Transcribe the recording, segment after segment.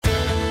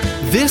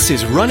This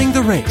is Running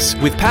the Race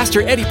with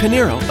Pastor Eddie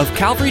Pinero of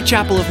Calvary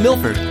Chapel of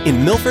Milford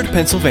in Milford,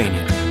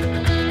 Pennsylvania.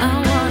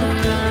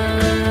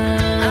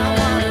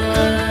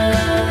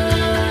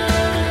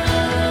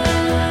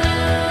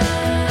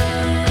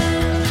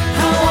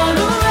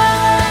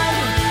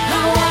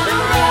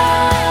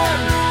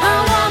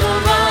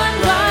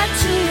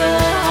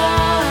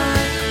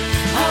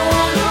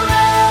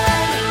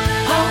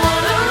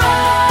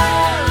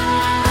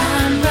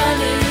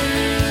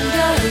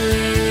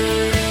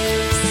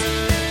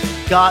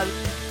 God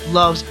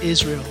loves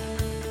Israel.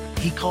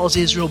 He calls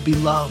Israel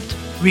beloved.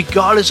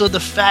 Regardless of the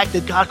fact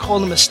that God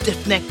called them a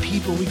stiff-necked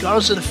people,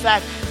 regardless of the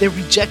fact they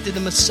rejected the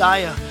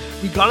Messiah,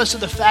 regardless of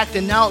the fact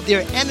that now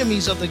they're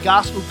enemies of the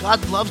gospel,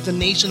 God loves the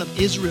nation of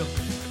Israel.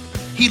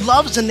 He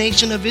loves the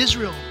nation of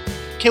Israel.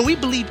 Can we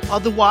believe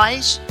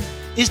otherwise?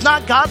 Is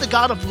not God the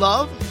God of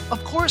love?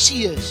 Of course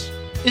He is.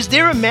 Is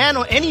there a man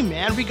or any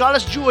man,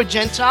 regardless Jew or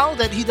Gentile,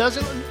 that He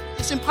doesn't?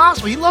 It's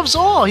impossible. He loves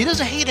all. He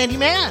doesn't hate any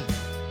man.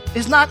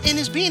 It's not in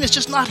His being. It's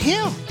just not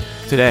Him.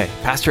 Today,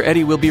 Pastor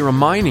Eddie will be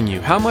reminding you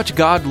how much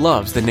God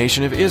loves the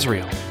nation of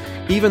Israel.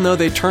 Even though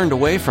they turned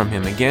away from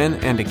Him again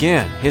and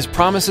again, His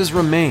promises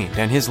remained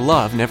and His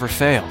love never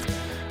failed.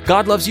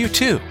 God loves you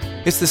too.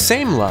 It's the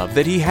same love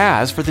that He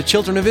has for the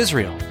children of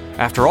Israel.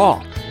 After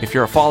all, if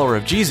you're a follower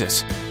of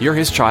Jesus, you're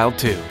His child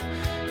too.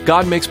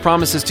 God makes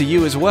promises to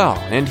you as well,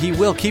 and He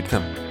will keep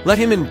them. Let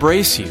Him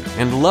embrace you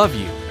and love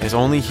you as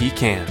only He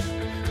can.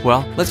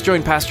 Well, let's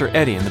join Pastor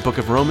Eddie in the book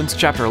of Romans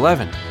chapter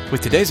 11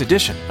 with today's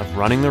edition of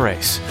Running the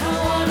Race.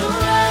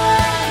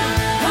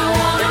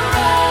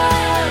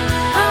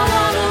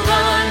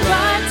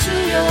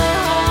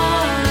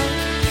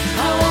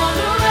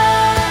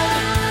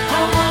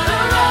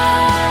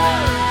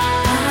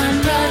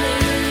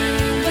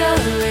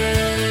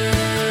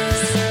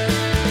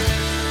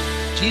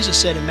 Jesus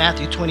said in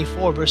Matthew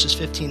 24, verses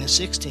 15 and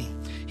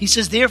 16, He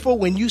says, therefore,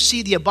 when you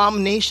see the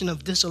abomination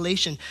of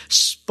desolation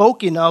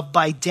spoken of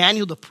by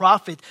Daniel the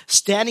prophet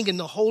standing in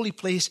the holy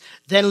place,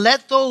 then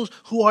let those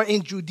who are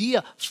in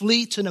Judea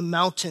flee to the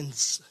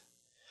mountains.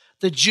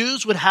 The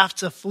Jews would have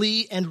to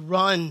flee and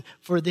run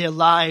for their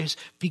lives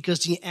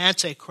because the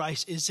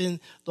Antichrist is in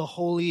the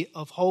Holy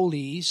of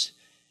Holies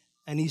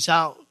and he's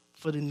out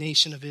for the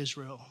nation of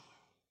Israel.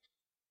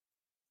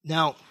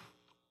 Now,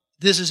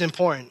 this is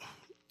important.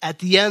 At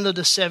the end of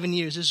the 7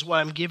 years, this is why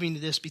I'm giving you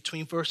this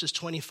between verses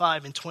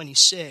 25 and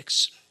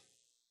 26.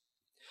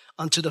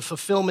 Unto the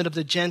fulfillment of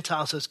the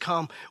Gentiles has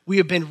come. We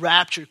have been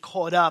raptured,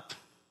 caught up.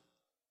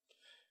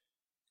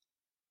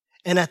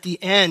 And at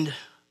the end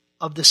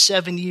of the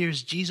 7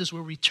 years, Jesus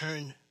will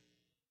return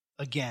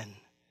again.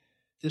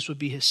 This would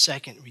be His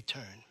second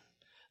return.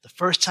 The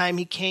first time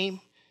He came,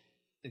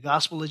 the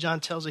Gospel of John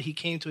tells us He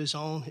came to His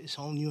own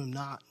knew Him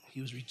not. He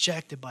was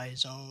rejected by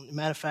His own. As a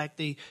matter of fact,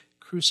 they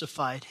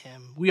crucified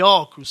Him. We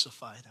all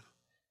crucified Him.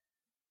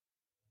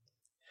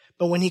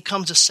 But when He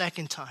comes a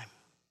second time,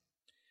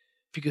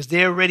 because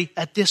they're already,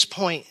 at this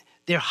point,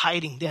 they're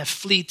hiding. They have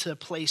fled to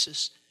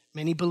places.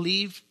 Many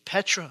believe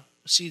Petra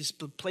was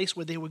the place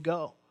where they would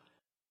go.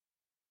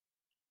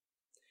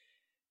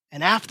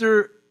 And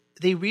after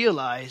they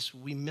realize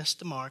we missed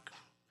the mark,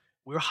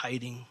 we're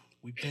hiding,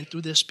 we've been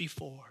through this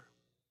before,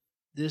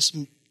 this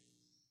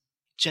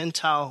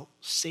Gentile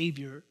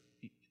Savior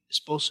is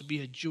supposed to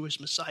be a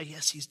Jewish Messiah.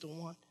 Yes, He's the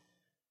one.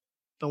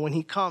 But when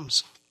He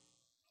comes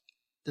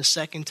the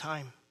second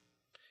time,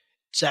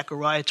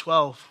 Zechariah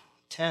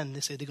 12:10,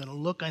 they say they're going to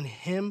look on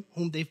Him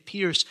whom they've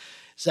pierced.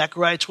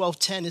 Zechariah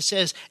 12:10, it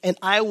says, and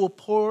I will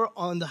pour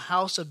on the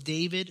house of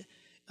David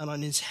and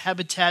on his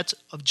habitats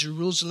of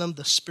Jerusalem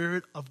the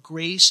spirit of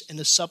grace and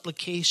the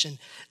supplication.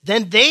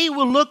 Then they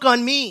will look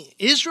on me.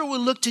 Israel will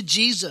look to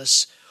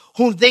Jesus,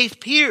 whom they've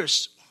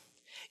pierced.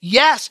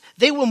 Yes,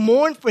 they will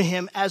mourn for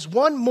Him as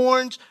one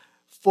mourns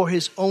for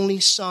his only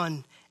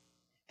son,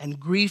 and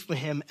grieve for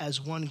him as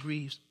one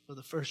grieves for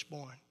the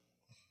firstborn.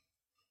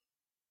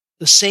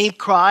 The same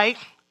cry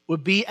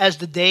would be as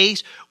the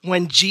days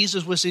when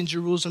Jesus was in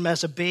Jerusalem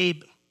as a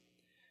babe,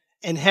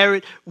 and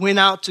Herod went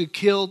out to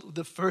kill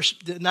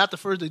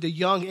the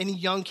young, any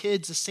young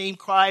kids. The same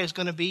cry is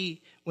going to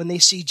be when they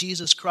see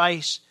Jesus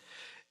Christ.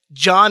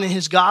 John in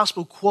his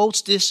gospel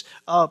quotes this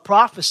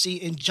prophecy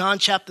in John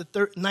chapter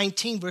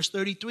 19, verse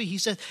 33. He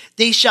says,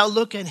 they shall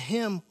look at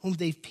Him whom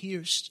they've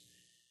pierced.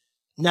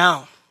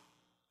 Now,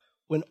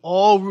 when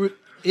all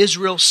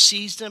Israel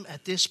sees them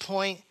at this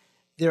point,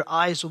 their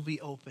eyes will be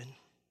open.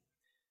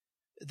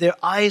 Their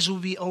eyes will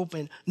be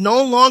open.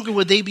 No longer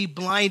will they be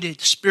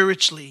blinded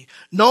spiritually.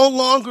 No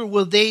longer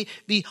will they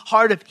be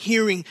hard of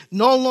hearing.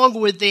 No longer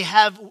will they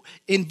have,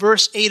 in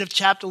verse 8 of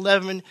chapter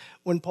 11,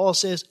 when Paul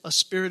says, a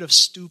spirit of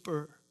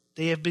stupor.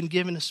 They have been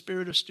given a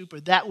spirit of stupor.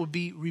 That will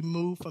be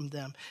removed from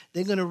them.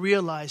 They're going to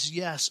realize,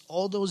 yes,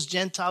 all those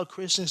Gentile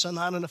Christians are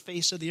not on the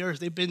face of the earth.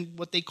 They've been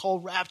what they call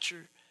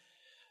raptured.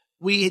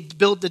 We had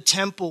built the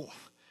temple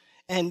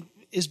and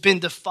it's been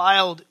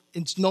defiled.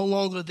 It's no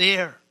longer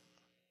there.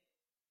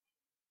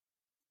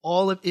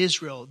 All of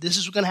Israel, this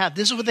is what's going to happen.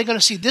 This is what they're going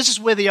to see. This is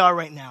where they are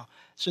right now.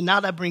 So now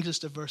that brings us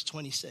to verse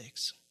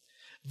 26.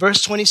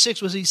 Verse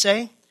 26, what does he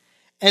say?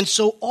 And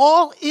so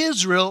all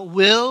Israel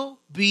will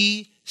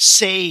be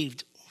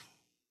saved.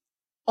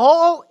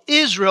 All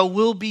Israel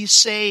will be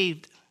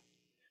saved.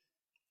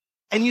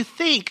 And you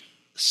think,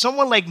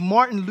 someone like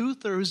Martin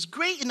Luther is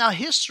great in our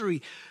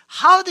history.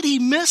 How did he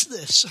miss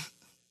this?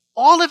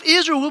 All of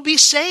Israel will be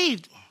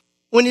saved.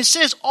 When it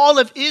says all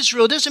of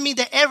Israel, it doesn't mean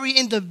that every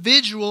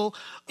individual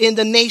in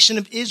the nation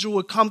of Israel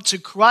will come to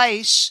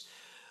Christ,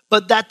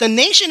 but that the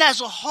nation as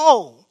a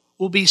whole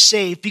will be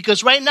saved.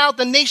 Because right now,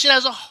 the nation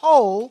as a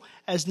whole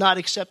has not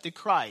accepted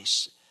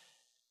Christ.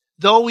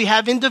 Though we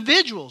have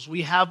individuals,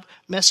 we have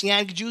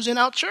Messianic Jews in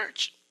our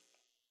church.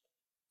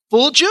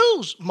 Full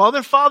Jews, mother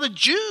and father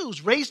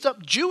Jews, raised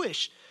up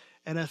Jewish,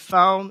 and have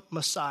found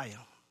Messiah.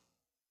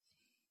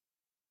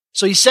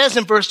 So he says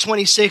in verse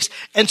 26,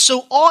 and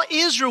so all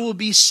Israel will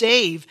be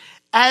saved,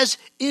 as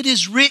it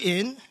is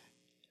written,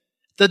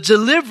 the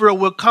deliverer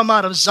will come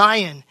out of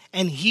Zion,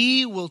 and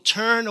he will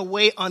turn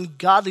away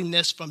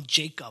ungodliness from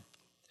Jacob.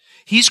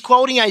 He's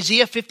quoting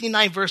Isaiah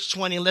 59 verse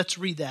 20. Let's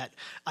read that.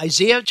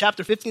 Isaiah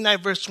chapter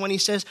 59 verse 20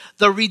 says,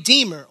 the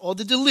Redeemer or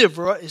the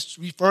Deliverer, is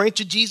referring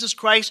to Jesus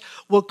Christ,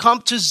 will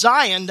come to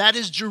Zion, that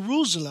is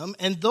Jerusalem,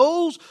 and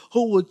those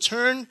who will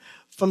turn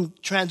from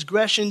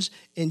transgressions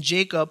in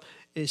Jacob,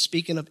 is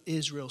speaking of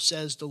Israel,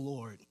 says the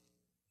Lord.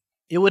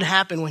 It would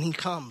happen when he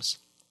comes.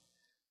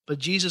 But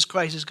Jesus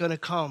Christ is going to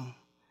come,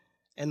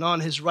 and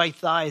on his right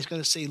thigh is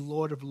going to say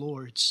Lord of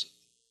Lords.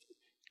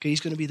 Okay,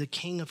 he's going to be the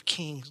King of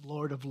Kings,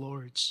 Lord of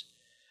Lords.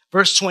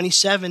 Verse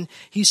 27,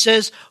 he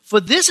says, for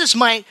this is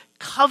my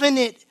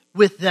covenant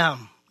with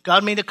them.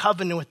 God made a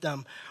covenant with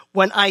them.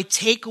 When I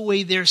take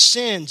away their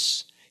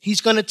sins,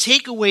 he's going to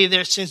take away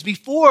their sins.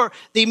 Before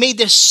they made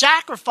their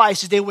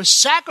sacrifices, they would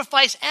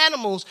sacrifice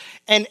animals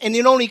and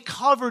it only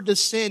covered the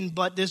sin,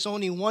 but there's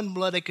only one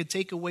blood that could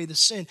take away the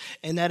sin,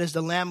 and that is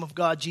the Lamb of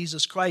God,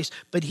 Jesus Christ.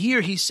 But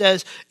here he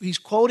says, he's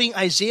quoting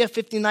Isaiah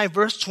 59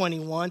 verse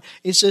 21.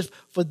 It says,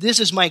 for this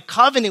is my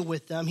covenant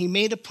with them. He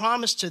made a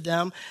promise to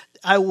them.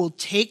 I will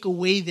take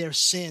away their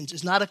sins.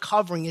 It's not a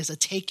covering, it's a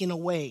taking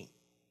away.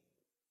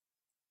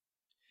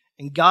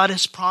 And God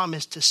has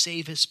promised to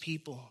save his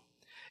people.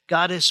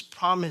 God has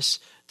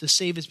promised to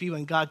save his people,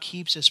 and God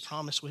keeps his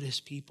promise with his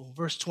people.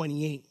 Verse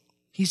 28,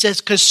 he says,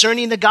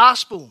 concerning the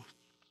gospel,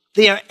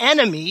 they are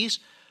enemies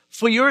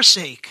for your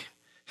sake.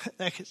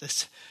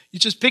 You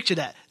just picture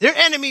that. They're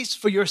enemies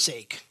for your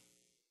sake.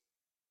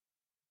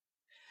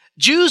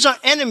 Jews are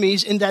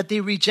enemies in that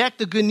they reject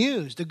the good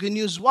news. The good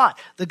news is what?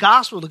 The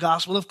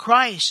gospel of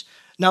Christ.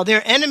 Now,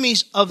 they're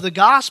enemies of the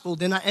gospel.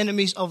 They're not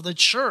enemies of the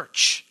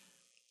church,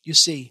 you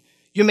see.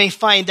 You may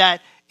find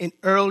that in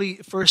early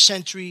first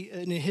century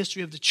in the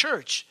history of the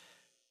church.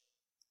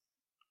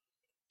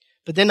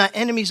 But they're not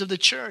enemies of the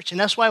church. And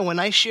that's why when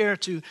I share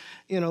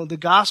the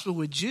gospel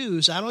with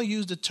Jews, I don't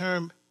use the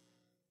term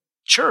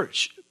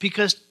church.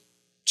 Because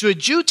to a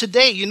Jew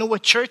today, you know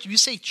what church? If you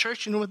say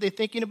church, you know what they're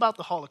thinking about?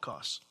 The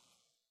Holocaust.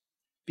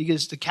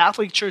 Because the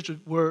Catholic Church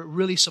were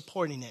really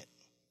supporting it.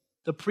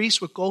 The priests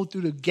would go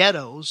through the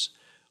ghettos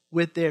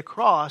with their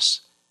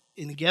cross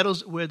in the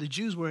ghettos where the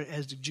Jews were,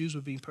 as the Jews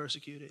were being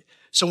persecuted.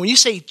 So when you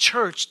say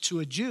church to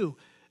a Jew,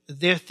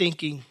 they're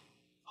thinking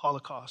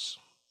Holocaust.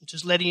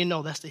 Just letting you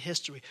know that's the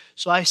history.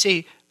 So I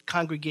say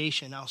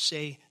congregation, I'll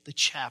say the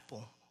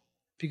chapel,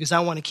 because I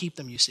want to keep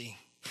them, you see.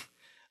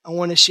 I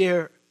want to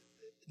share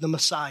the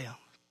Messiah.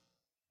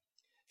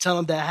 Tell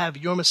them that I have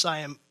your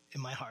Messiah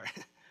in my heart.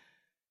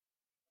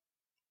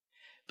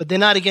 But they're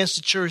not against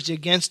the church, they're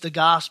against the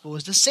gospel.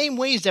 It's the same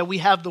ways that we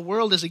have the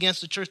world is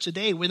against the church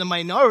today. We're the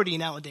minority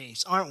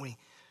nowadays, aren't we?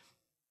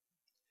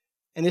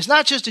 And it's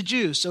not just the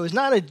Jews, so it's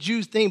not a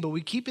Jew thing, but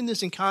we're keeping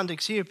this in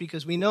context here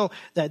because we know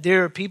that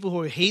there are people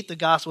who hate the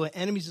gospel, are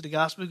enemies of the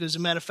gospel, because as a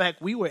matter of fact,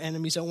 we were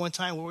enemies at one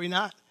time, were we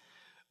not?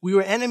 We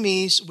were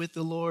enemies with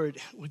the Lord,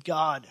 with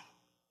God.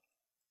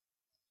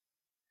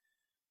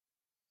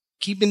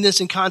 Keeping this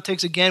in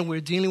context again,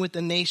 we're dealing with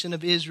the nation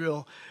of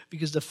Israel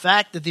because the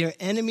fact that they are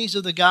enemies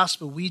of the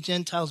gospel, we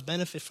Gentiles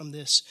benefit from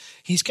this.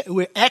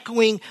 We're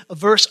echoing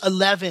verse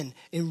 11.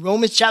 In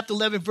Romans chapter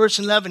 11, verse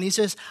 11, he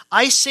says,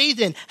 I say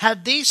then,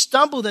 have they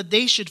stumbled that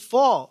they should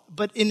fall?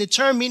 But in the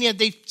term meaning that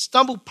they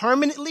stumbled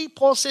permanently,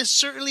 Paul says,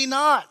 certainly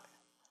not.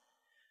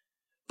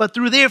 But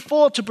through their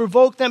fall to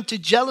provoke them to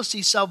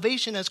jealousy,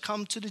 salvation has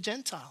come to the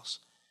Gentiles.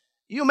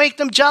 You make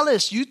them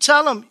jealous. You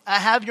tell them, I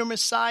have your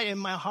Messiah in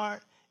my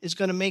heart. Is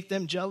going to make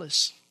them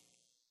jealous.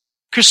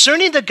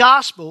 Concerning the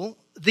gospel,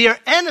 they are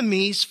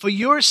enemies for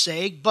your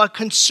sake, but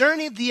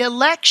concerning the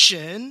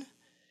election,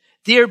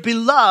 they are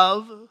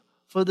beloved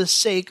for the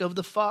sake of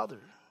the Father.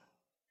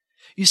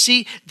 You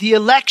see, the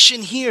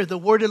election here, the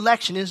word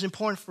election is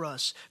important for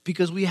us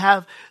because we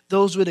have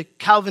those with a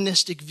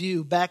Calvinistic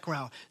view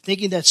background,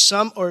 thinking that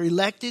some are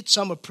elected,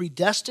 some are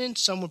predestined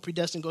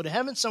to go to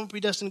heaven, some are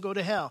predestined to go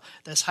to hell.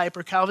 That's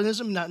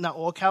hyper-Calvinism, not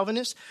all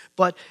Calvinists.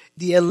 But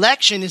the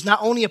election is not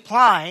only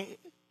applied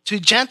to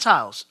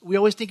Gentiles. We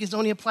always think it's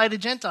only applied to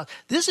Gentiles.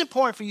 This is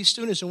important for you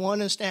students who want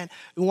to understand,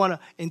 who want to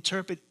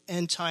interpret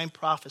end-time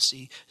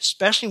prophecy,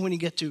 especially when you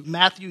get to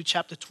Matthew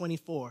chapter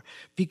 24,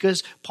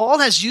 because Paul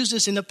has used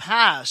this in the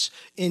past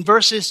in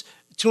verses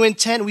 2 and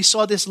 10, we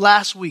saw this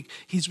last week.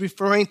 He's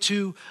referring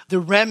to the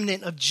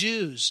remnant of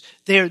Jews.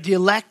 They're the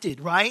elected,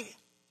 right?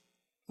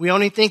 We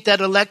only think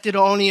that elected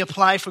only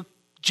apply for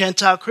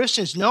Gentile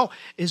Christians. No,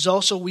 it's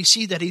also, we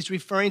see that he's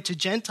referring to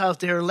Gentiles.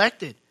 They're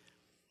elected.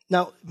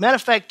 Now, matter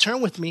of fact,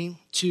 turn with me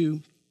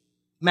to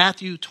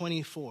Matthew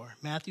 24.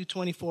 Matthew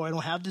 24, I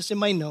don't have this in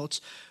my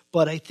notes,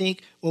 but I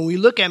think when we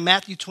look at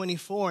Matthew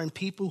 24 and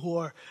people who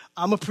are,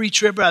 I'm a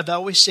pre-tribber, I've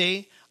always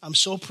say, I'm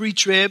so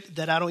pre-trib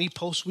that I don't eat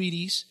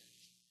post-Wheaties.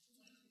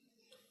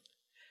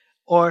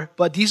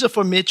 But these are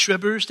for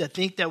mid-tribbers that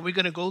think that we're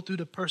going to go through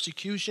the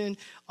persecution.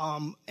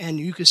 And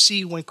you can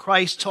see when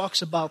Christ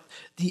talks about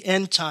the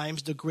end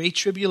times, the great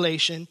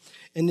tribulation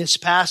in this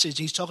passage,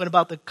 he's talking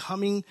about the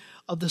coming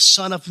of the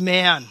Son of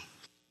Man.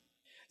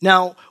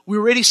 Now, we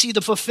already see the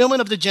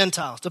fulfillment of the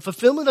Gentiles. The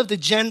fulfillment of the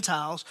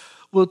Gentiles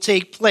will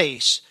take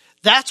place.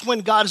 That's when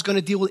God is going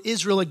to deal with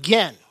Israel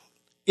again.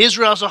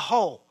 Israel as a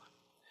whole.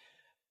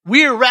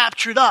 We're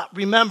raptured up,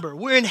 remember.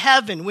 We're in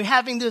heaven. We're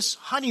having this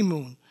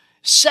honeymoon.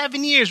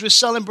 7 years we're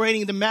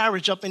celebrating the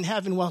marriage up in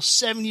heaven while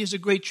 7 years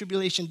of great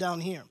tribulation down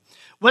here.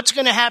 What's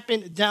going to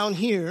happen down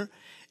here?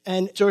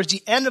 And towards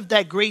the end of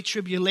that great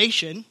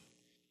tribulation,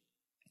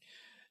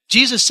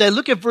 Jesus said,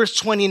 look at verse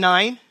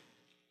 29.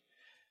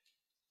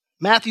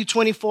 Matthew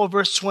 24,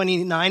 verse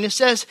 29, it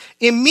says,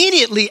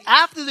 immediately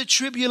after the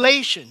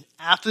tribulation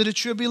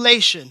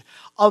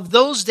of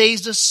those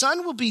days, the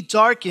sun will be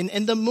darkened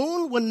and the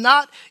moon will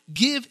not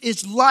give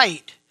its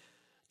light.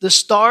 The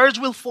stars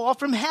will fall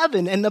from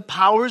heaven and the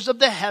powers of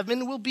the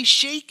heaven will be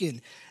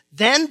shaken.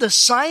 Then the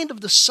sign of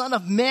the Son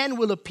of Man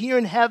will appear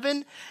in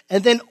heaven,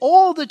 and then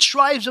all the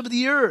tribes of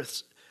the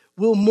earth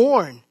will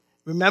mourn.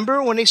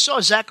 Remember when they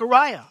saw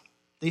Zechariah?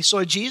 They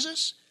saw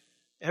Jesus?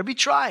 Every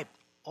tribe,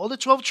 all the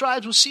 12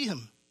 tribes will see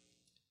him.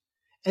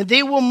 And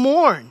they will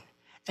mourn,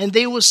 and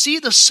they will see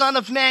the Son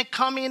of Man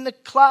coming in the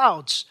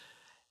clouds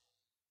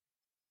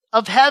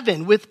of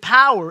heaven with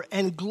power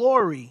and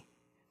glory.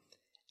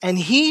 And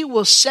he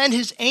will send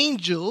his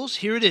angels,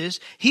 here it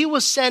is, he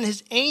will send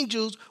his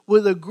angels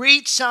with a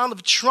great sound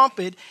of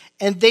trumpet,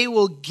 and they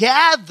will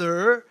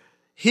gather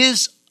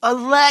his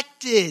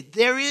elected,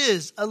 there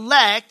is,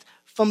 elect,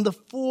 from the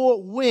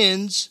four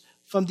winds,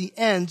 from the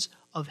ends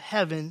of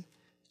heaven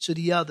to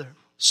the other.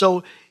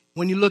 So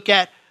when you look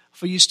at,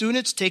 for you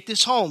students, take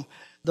this home.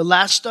 The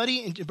last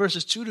study in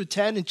verses 2 to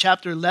 10 in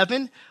chapter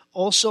 11,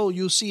 also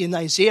you'll see in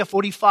Isaiah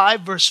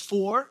 45, verse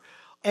 4,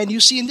 and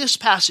you see in this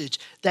passage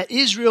that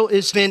Israel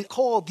has been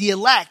called the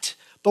elect.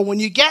 But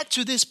when you get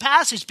to this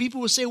passage, people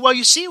will say, well,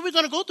 you see, we're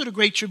going to go through the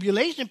great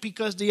tribulation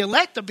because the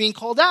elect are being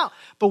called out.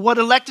 But what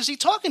elect is he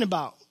talking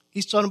about?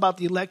 He's talking about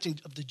the election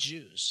of the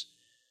Jews.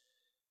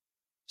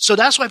 So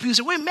that's why people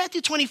say, wait,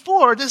 Matthew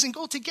 24 doesn't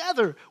go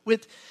together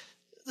with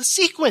the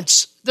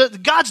sequence, the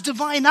God's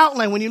divine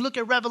outline when you look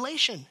at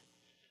Revelation.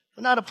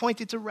 We're not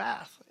appointed to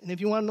wrath. And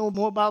if you want to know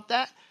more about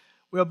that,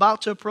 we're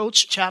about to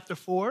approach chapter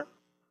 4.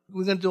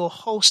 We're going to do a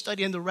whole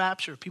study on the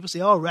rapture. People say,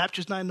 oh,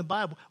 rapture's not in the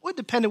Bible. Well, it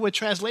depends on what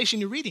translation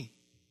you're reading.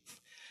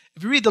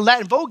 If you read the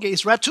Latin Vulgate,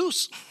 it's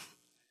raptus.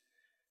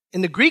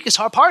 In the Greek, it's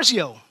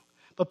harparzio.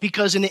 But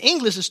because in the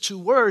English, it's two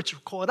words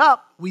caught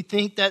up, we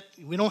think that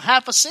we don't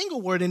have a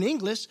single word in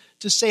English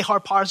to say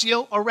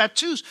harparzio or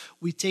raptus.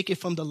 We take it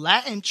from the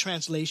Latin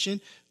translation.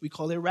 We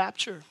call it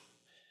rapture.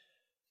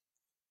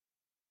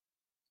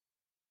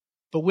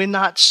 But we're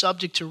not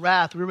subject to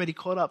wrath. We're already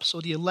caught up.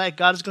 So the elect,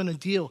 God is going to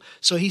deal.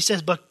 So he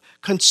says, but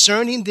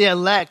concerning the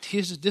elect,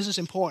 this is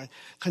important.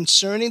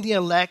 Concerning the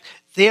elect,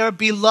 they are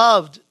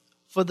beloved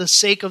for the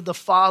sake of the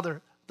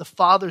Father. The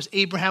fathers,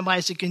 Abraham,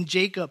 Isaac, and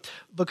Jacob.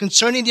 But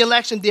concerning the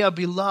election, they are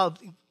beloved.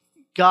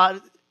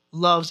 God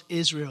loves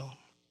Israel.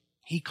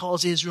 He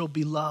calls Israel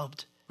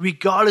beloved.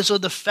 Regardless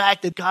of the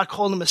fact that God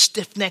called them a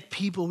stiff-necked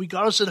people,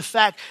 regardless of the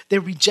fact they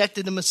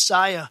rejected the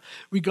Messiah,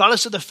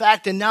 regardless of the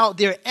fact that now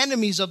they're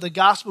enemies of the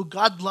gospel,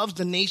 God loves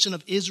the nation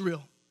of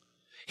Israel.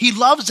 He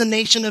loves the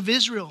nation of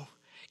Israel.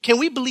 Can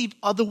we believe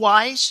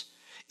otherwise?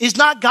 Is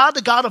not God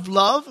the God of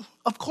love?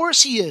 Of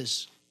course he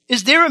is.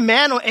 Is there a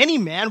man or any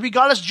man,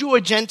 regardless Jew or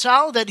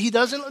Gentile, that he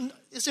doesn't?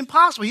 It's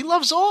impossible. He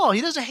loves all.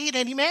 He doesn't hate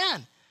any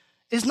man.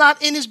 It's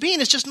not in his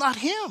being. It's just not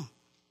him.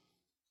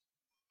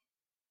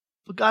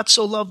 But God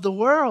so loved the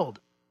world.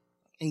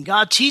 And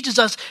God teaches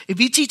us, if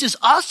he teaches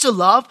us to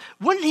love,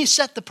 wouldn't he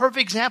set the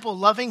perfect example of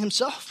loving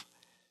himself?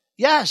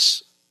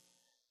 Yes.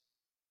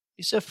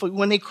 He said, for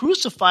when they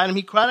crucified him,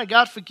 he cried out,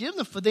 God, forgive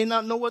them, for they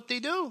not know what they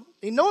do.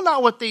 They know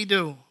not what they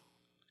do.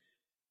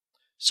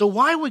 So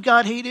why would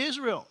God hate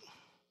Israel?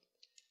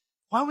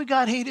 Why would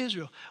God hate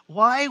Israel?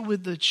 Why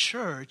would the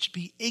church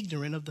be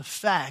ignorant of the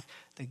fact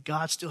that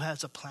God still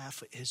has a plan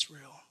for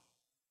Israel?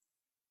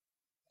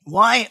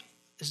 Why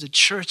is the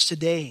church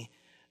today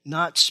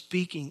not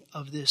speaking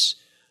of this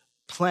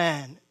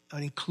plan,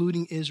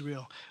 including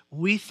Israel?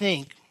 We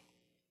think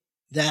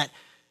that,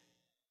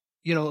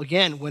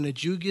 again, when a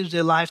Jew gives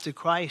their life to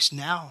Christ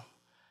now,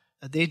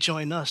 that they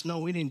join us.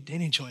 No, they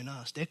didn't join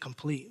us. They're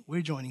complete.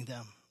 We're joining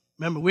them.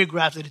 Remember, we're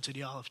grafted into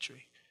the olive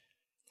tree.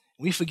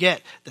 We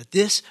forget that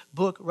this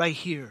book right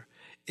here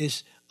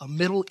is a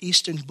Middle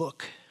Eastern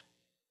book.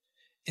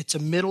 It's a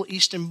Middle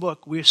Eastern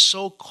book. We're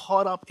so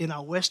caught up in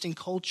our Western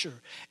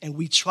culture, and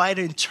we try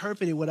to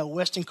interpret it with our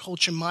Western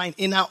culture mind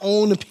in our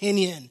own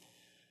opinion,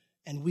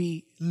 and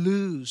we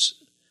lose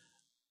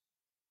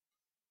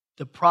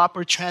the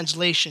proper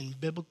translation,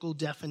 biblical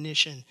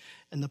definition,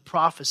 and the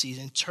prophecies,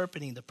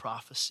 interpreting the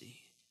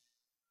prophecy.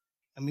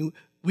 I mean,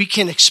 we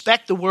can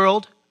expect the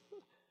world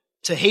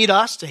to hate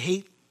us, to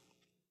hate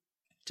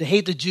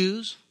the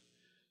Jews,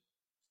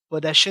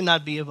 but that should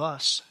not be of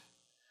us.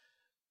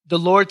 The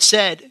Lord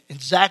said in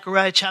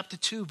Zechariah chapter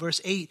 2,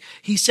 verse 8,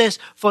 he says,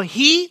 "For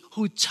he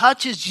who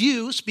touches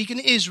you," speaking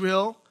to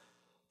Israel,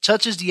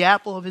 touches the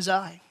apple of his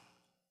eye.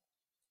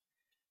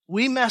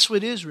 We mess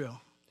with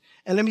Israel.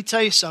 And let me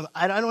tell you something.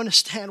 I don't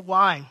understand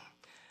why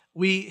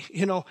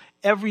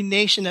every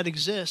nation that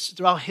exists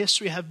throughout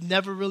history have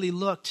never really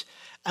looked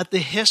at the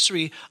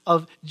history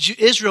of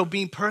Israel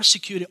being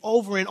persecuted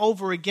over and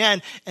over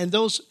again. And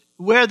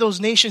where are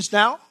those nations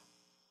now?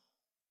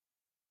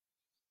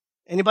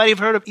 Anybody have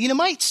heard of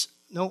Edomites?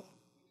 No.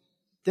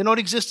 They don't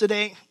exist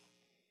today.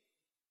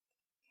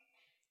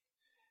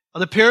 Are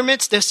the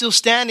pyramids? They're still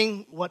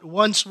standing. What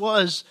once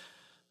was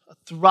a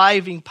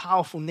thriving,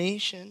 powerful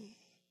nation.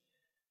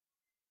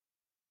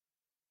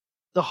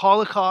 The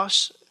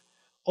Holocaust,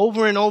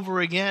 over and over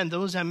again,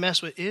 those that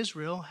mess with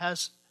Israel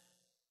has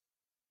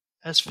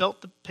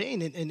felt the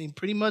pain. And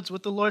pretty much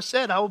what the Lord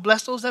said, I will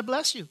bless those that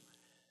bless you,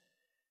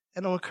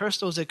 and I will curse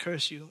those that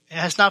curse you. It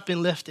has not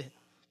been lifted.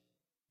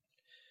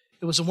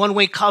 It was a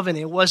one-way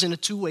covenant. It wasn't a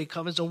two-way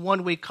covenant. It's a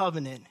one-way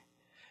covenant.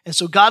 And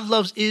so God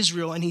loves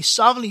Israel, and he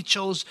sovereignly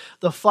chose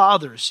the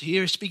fathers.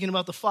 Here, speaking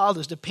about the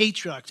fathers, the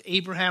patriarchs,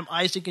 Abraham,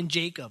 Isaac, and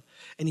Jacob.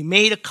 And he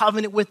made a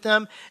covenant with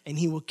them, and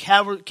he will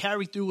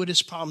carry through with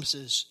his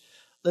promises.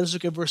 Let us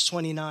look at verse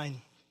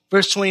 29.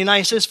 Verse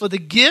 29 says, "For the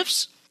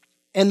gifts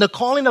and the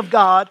calling of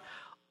God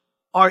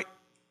are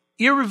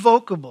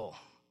irrevocable."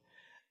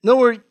 In other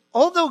words,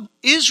 although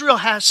Israel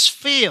has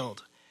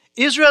failed,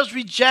 Israel has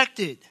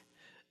rejected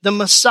the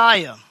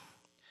Messiah,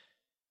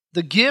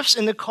 the gifts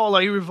and the call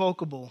are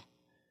irrevocable.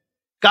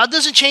 God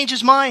doesn't change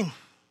his mind.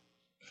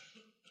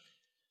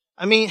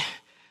 I mean,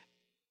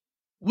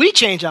 we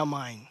change our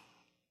mind.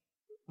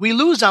 We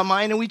lose our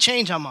mind and we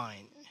change our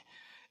mind.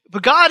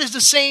 But God is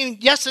the same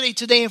yesterday,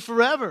 today, and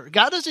forever.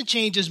 God doesn't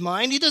change his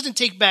mind. He doesn't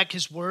take back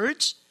his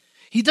words.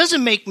 He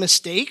doesn't make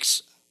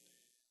mistakes.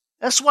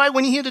 That's why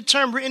when you hear the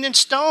term written in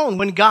stone,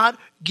 when God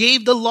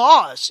gave the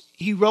laws,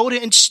 he wrote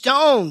it in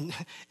stone,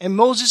 and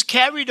Moses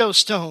carried those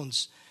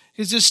stones.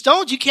 Because the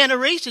stones, you can't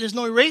erase it. There's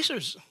no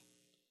erasers.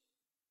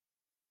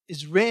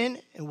 It's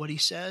written, and what he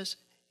says,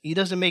 he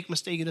doesn't make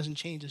mistakes. He doesn't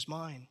change his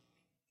mind.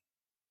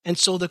 And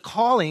so the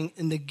calling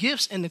and the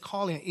gifts and the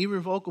calling are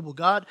irrevocable.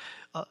 God,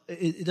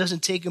 it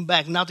doesn't take them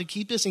back. Now, to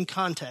keep this in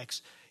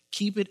context,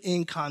 keep it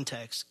in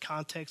context.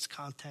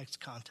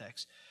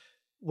 Context.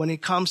 When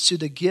it comes to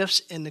the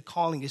gifts and the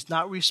calling, it's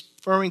not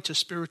referring to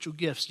spiritual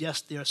gifts.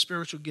 Yes, there are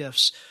spiritual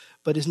gifts,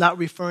 but it's not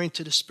referring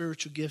to the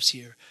spiritual gifts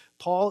here.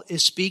 Paul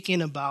is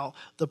speaking about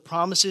the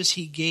promises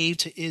he gave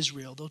to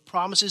Israel, those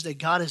promises that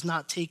God is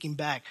not taking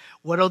back.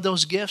 What are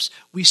those gifts?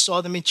 We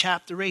saw them in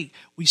chapter 8.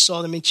 We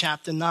saw them in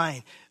chapter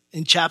 9.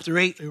 In chapter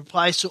 8, it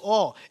applies to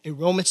all. In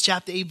Romans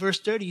chapter 8, verse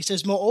 30, he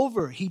says,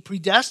 "Moreover, he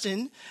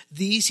predestined,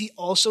 these he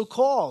also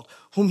called.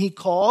 Whom he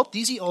called,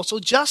 these he also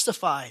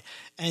justified.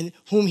 And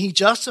whom he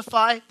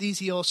justified, these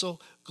he also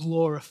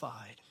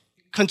glorified."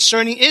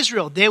 Concerning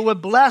Israel, they were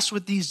blessed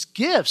with these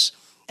gifts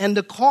and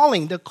the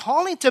calling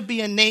to be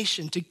a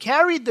nation, to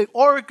carry the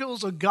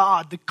oracles of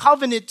God, the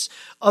covenants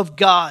of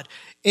God.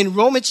 In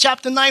Romans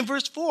chapter 9,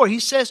 verse 4,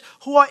 he says,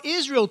 "Who are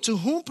Israel, to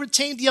whom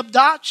pertain the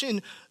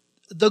adoption,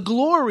 the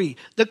glory,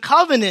 the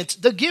covenant,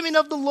 the giving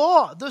of the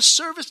law, the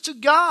service to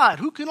God,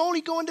 who can only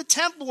go in the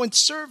temple and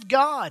serve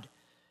God,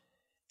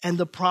 and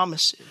the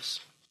promises."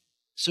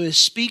 So it's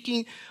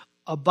speaking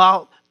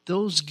about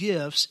those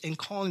gifts and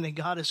calling that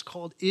God has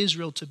called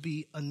Israel to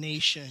be a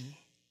nation.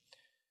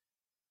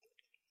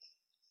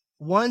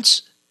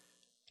 Once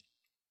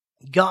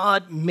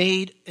God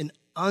made an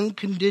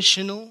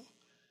unconditional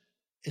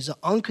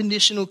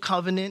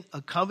covenant,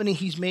 a covenant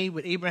he's made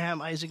with Abraham,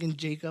 Isaac, and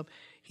Jacob.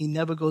 He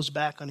never goes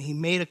back on it. He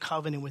made a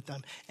covenant with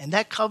them. And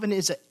that covenant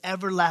is an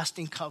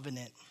everlasting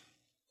covenant.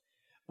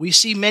 We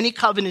see many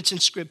covenants in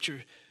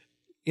Scripture.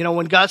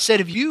 When God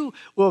said, if you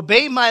will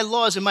obey my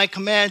laws and my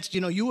commands,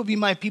 you will be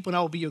my people and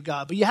I will be your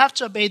God. But you have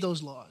to obey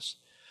those laws.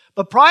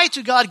 But prior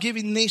to God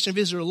giving the nation of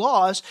Israel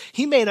laws,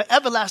 he made an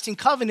everlasting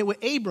covenant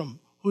with Abram,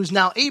 who is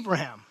now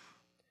Abraham.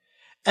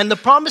 And the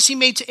promise he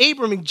made to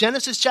Abram in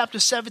Genesis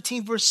chapter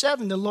 17, verse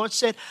 7, the Lord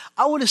said,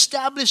 "I will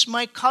establish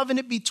my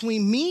covenant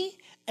between me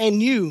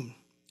and you,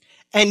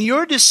 and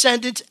your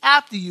descendants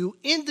after you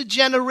in the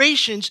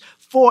generations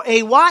for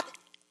a" what?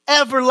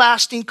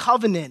 "Everlasting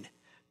covenant,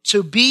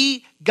 to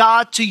be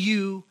God to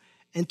you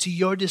and to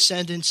your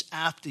descendants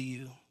after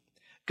you."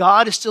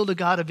 God is still the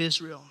God of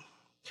Israel.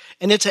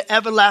 And it's an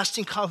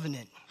everlasting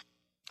covenant.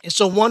 It's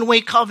a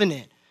one-way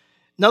covenant.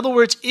 In other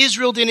words,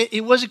 Israel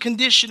it wasn't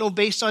conditional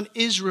based on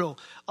Israel,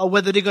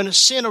 whether they're going to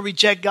sin or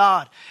reject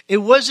God. It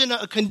wasn't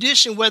a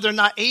condition whether or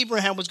not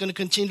Abraham was going to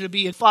continue to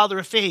be a father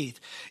of faith.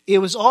 It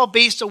was all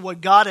based on what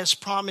God has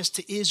promised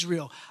to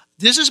Israel.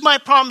 This is my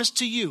promise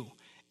to you.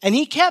 And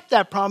he kept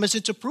that promise.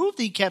 And to prove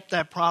that he kept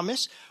that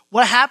promise,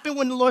 what happened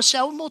when the Lord said,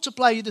 I will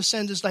multiply your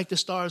descendants like the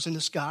stars in the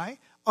sky?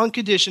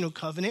 Unconditional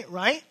covenant,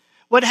 right?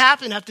 What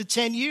happened after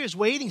 10 years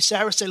waiting?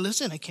 Sarah said,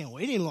 listen, I can't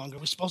wait any longer.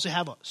 We're supposed to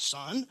have a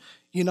son,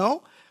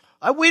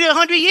 I waited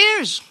 100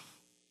 years.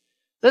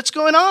 What's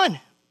going on?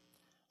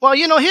 Well,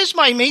 here's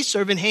my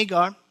maidservant,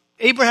 Hagar.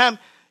 Abraham,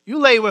 you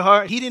lay with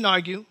her. He didn't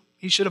argue.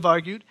 He should have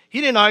argued.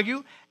 He didn't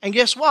argue. And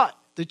guess what?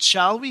 The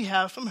child we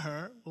have from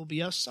her will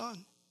be our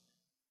son.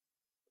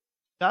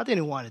 God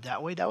didn't want it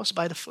that way. That was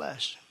by the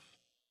flesh.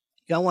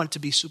 God wanted it to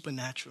be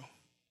supernatural.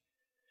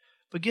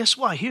 But guess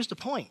what? Here's the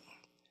point.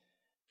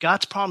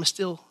 God's promise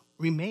still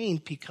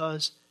remained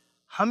because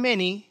how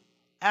many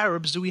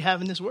Arabs do we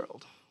have in this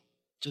world?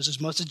 Just as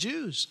much as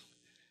Jews.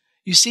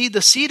 You see,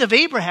 the seed of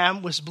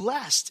Abraham was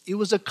blessed. It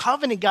was a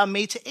covenant God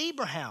made to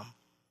Abraham.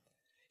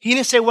 He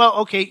didn't say, well,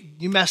 okay,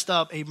 you messed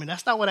up, Abraham.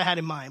 That's not what I had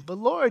in mind. But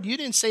Lord, you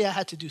didn't say I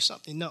had to do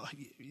something. No,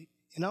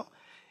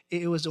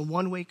 it was a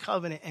one-way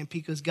covenant. And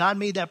because God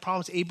made that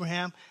promise to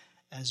Abraham,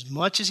 as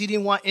much as he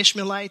didn't want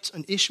Ishmaelites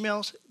and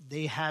Ishmaels,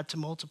 they had to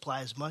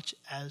multiply as much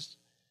as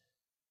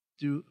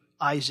through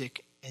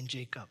Isaac and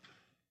Jacob.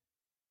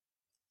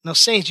 Now,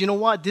 saints, you know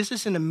what? This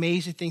is an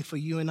amazing thing for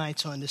you and I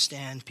to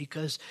understand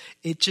because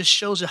it just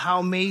shows you how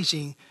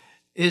amazing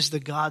is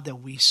the God that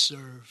we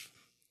serve.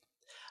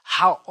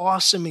 How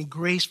awesome and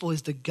graceful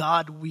is the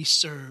God we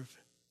serve.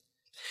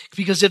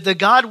 Because if the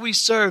God we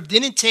serve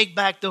didn't take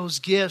back those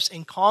gifts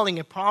and calling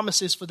and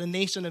promises for the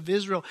nation of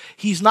Israel,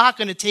 he's not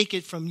going to take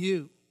it from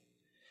you.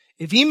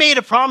 If he made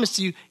a promise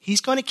to you,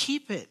 he's going to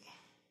keep it.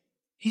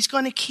 He's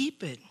going to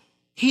keep it.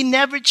 He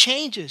never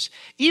changes.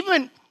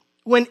 Even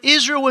when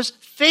Israel was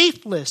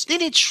faithless, they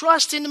didn't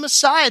trust in the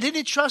Messiah. They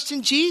didn't trust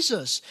in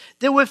Jesus.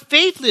 They were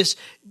faithless.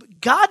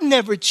 God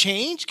never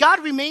changed.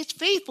 God remains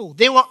faithful.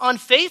 They were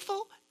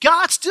unfaithful.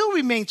 God still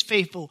remains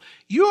faithful.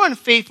 You're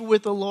unfaithful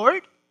with the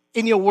Lord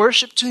in your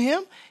worship to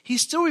him. He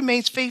still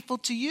remains faithful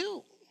to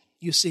you,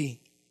 you see.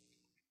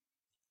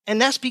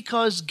 And that's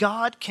because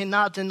God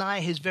cannot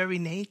deny his very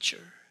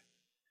nature.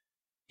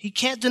 He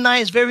can't deny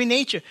his very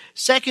nature.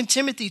 2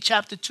 Timothy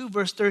chapter 2,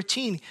 verse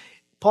 13.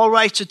 Paul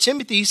writes to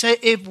Timothy, he said,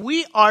 if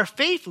we are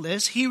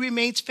faithless, he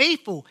remains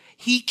faithful.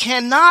 He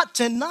cannot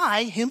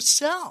deny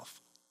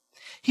himself.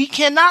 He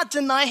cannot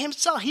deny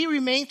himself. He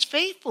remains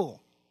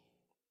faithful.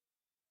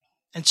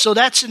 And so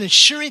that's an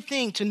assuring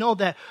thing to know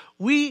that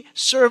we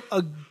serve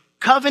a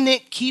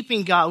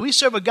covenant-keeping God. We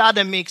serve a God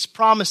that makes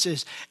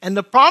promises. And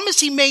the promise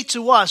he made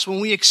to us when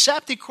we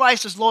accepted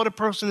Christ as Lord and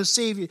personal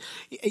Savior,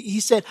 he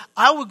said,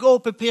 I will go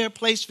prepare a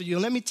place for you.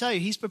 And let me tell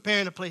you, he's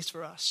preparing a place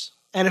for us.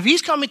 And if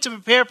he's coming to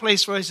prepare a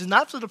place for us, it's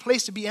not for the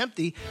place to be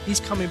empty. He's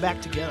coming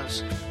back to get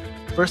us.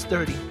 Verse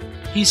 30,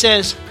 he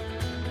says,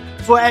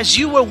 for as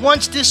you were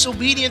once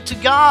disobedient to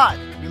God.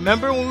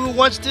 Remember when we were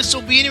once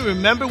disobedient?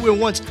 Remember we were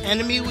once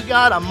enemy with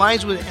God? Our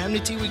minds were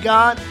enmity with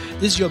God?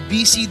 This is your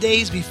BC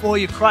days before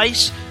you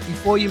Christ,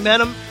 before you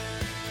met him.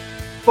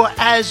 For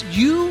as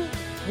you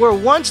were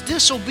once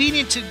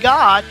disobedient to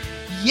God,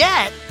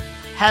 yet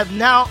have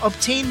now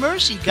obtained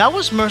mercy. God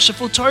was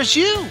merciful towards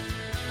you.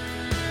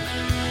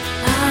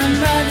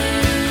 I'm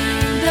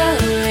running the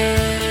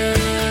race.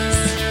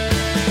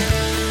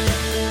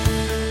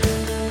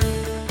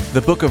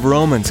 The book of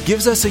Romans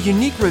gives us a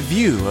unique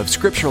review of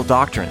scriptural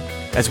doctrine.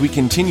 As we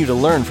continue to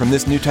learn from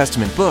this New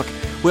Testament book,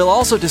 we'll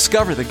also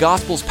discover the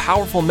gospel's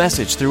powerful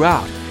message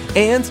throughout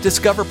and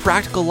discover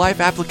practical life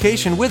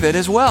application with it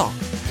as well.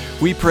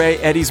 We pray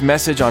Eddie's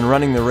message on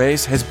running the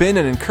race has been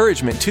an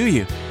encouragement to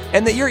you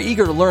and that you're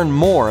eager to learn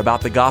more about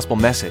the gospel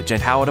message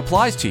and how it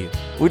applies to you.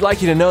 We'd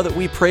like you to know that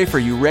we pray for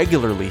you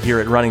regularly here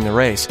at Running the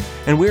Race,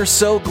 and we're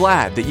so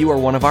glad that you are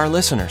one of our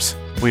listeners.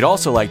 We'd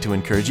also like to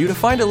encourage you to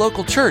find a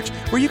local church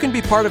where you can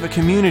be part of a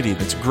community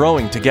that's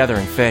growing together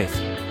in faith.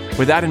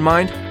 With that in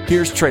mind,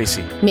 here's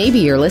Tracy. Maybe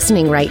you're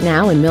listening right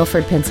now in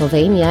Milford,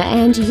 Pennsylvania,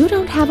 and you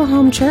don't have a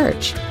home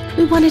church.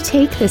 We want to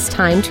take this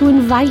time to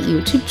invite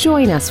you to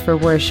join us for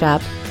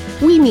worship.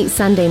 We meet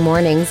Sunday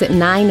mornings at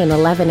 9 and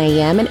 11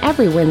 a.m. and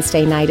every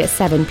Wednesday night at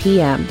 7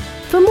 p.m.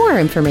 For more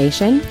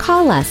information,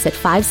 call us at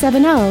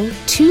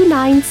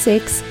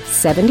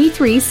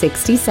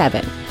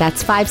 570-296-7367.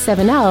 That's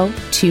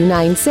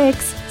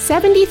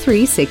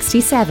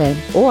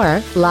 570-296-7367.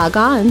 Or log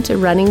on to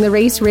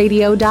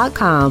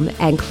runningtheraceradio.com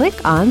and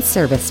click on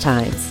service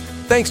times.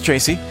 Thanks,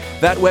 Tracy.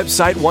 That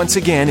website, once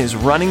again, is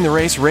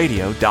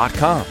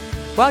runningtheraceradio.com.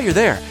 While you're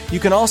there, you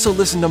can also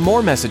listen to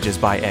more messages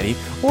by Eddie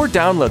or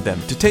download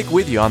them to take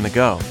with you on the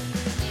go.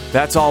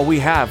 That's all we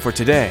have for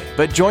today,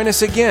 but join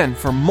us again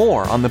for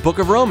more on the book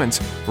of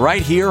Romans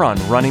right here on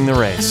Running the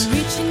Race.